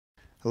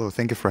Hello,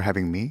 thank you for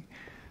having me.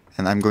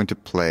 And I'm going to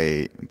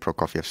play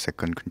Prokofiev's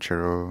second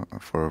concerto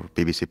for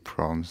BBC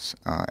Proms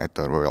at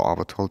the Royal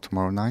Albert Hall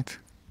tomorrow night.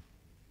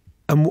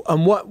 And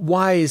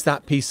why is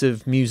that piece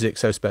of music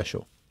so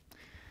special?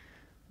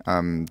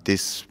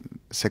 This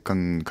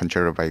second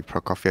concerto by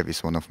Prokofiev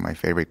is one of my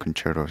favorite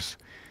concertos.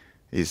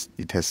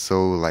 It has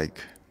so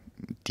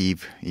deep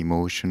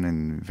emotion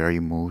and very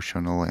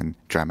emotional and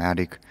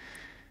dramatic,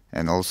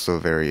 and also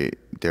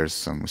there's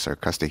some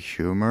sarcastic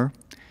humor.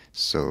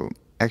 So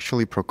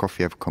actually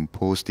Prokofiev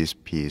composed this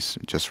piece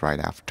just right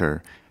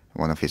after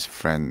one of his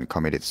friends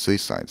committed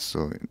suicide.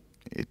 So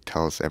it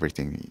tells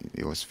everything.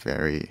 He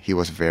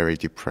was very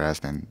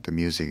depressed, and the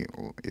music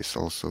is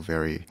also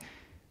very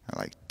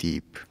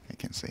deep, I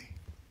can say.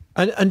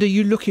 And are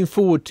you looking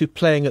forward to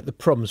playing at the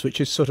Proms, which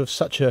is sort of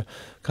such a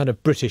kind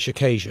of British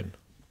occasion?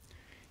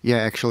 Yeah,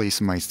 actually it's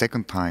my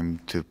second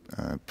time to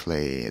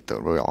play at the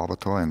Royal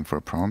Albert Hall and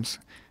for Proms.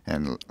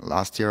 And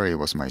last year it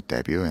was my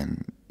debut,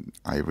 and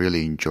I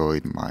really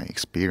enjoyed my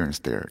experience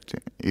there.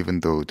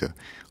 Even though the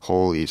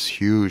hall is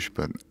huge,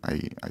 but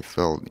I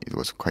felt it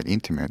was quite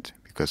intimate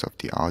because of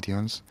the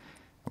audience.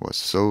 It was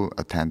so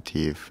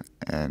attentive,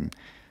 and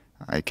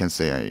I can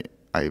say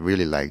I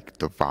really liked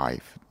the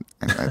vibe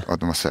and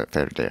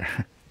atmosphere there.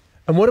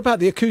 And what about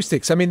the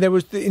acoustics? I mean, there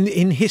was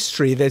in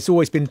history, there's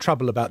always been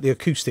trouble about the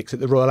acoustics at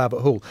the Royal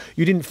Albert Hall.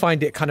 You didn't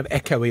find it kind of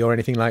echoey or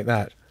anything like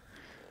that?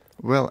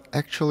 Well,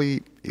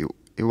 actually,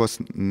 it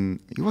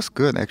was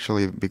good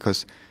actually,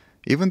 because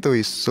even though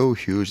it's so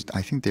huge,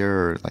 I think there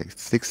are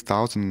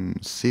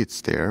 6,000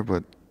 seats there,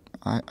 but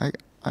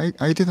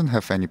I didn't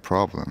have any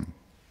problem.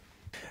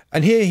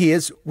 And here he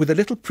is with a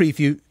little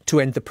preview to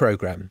end the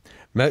programme.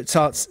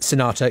 Mozart's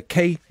Sonata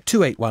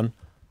K281,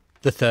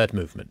 the third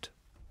movement.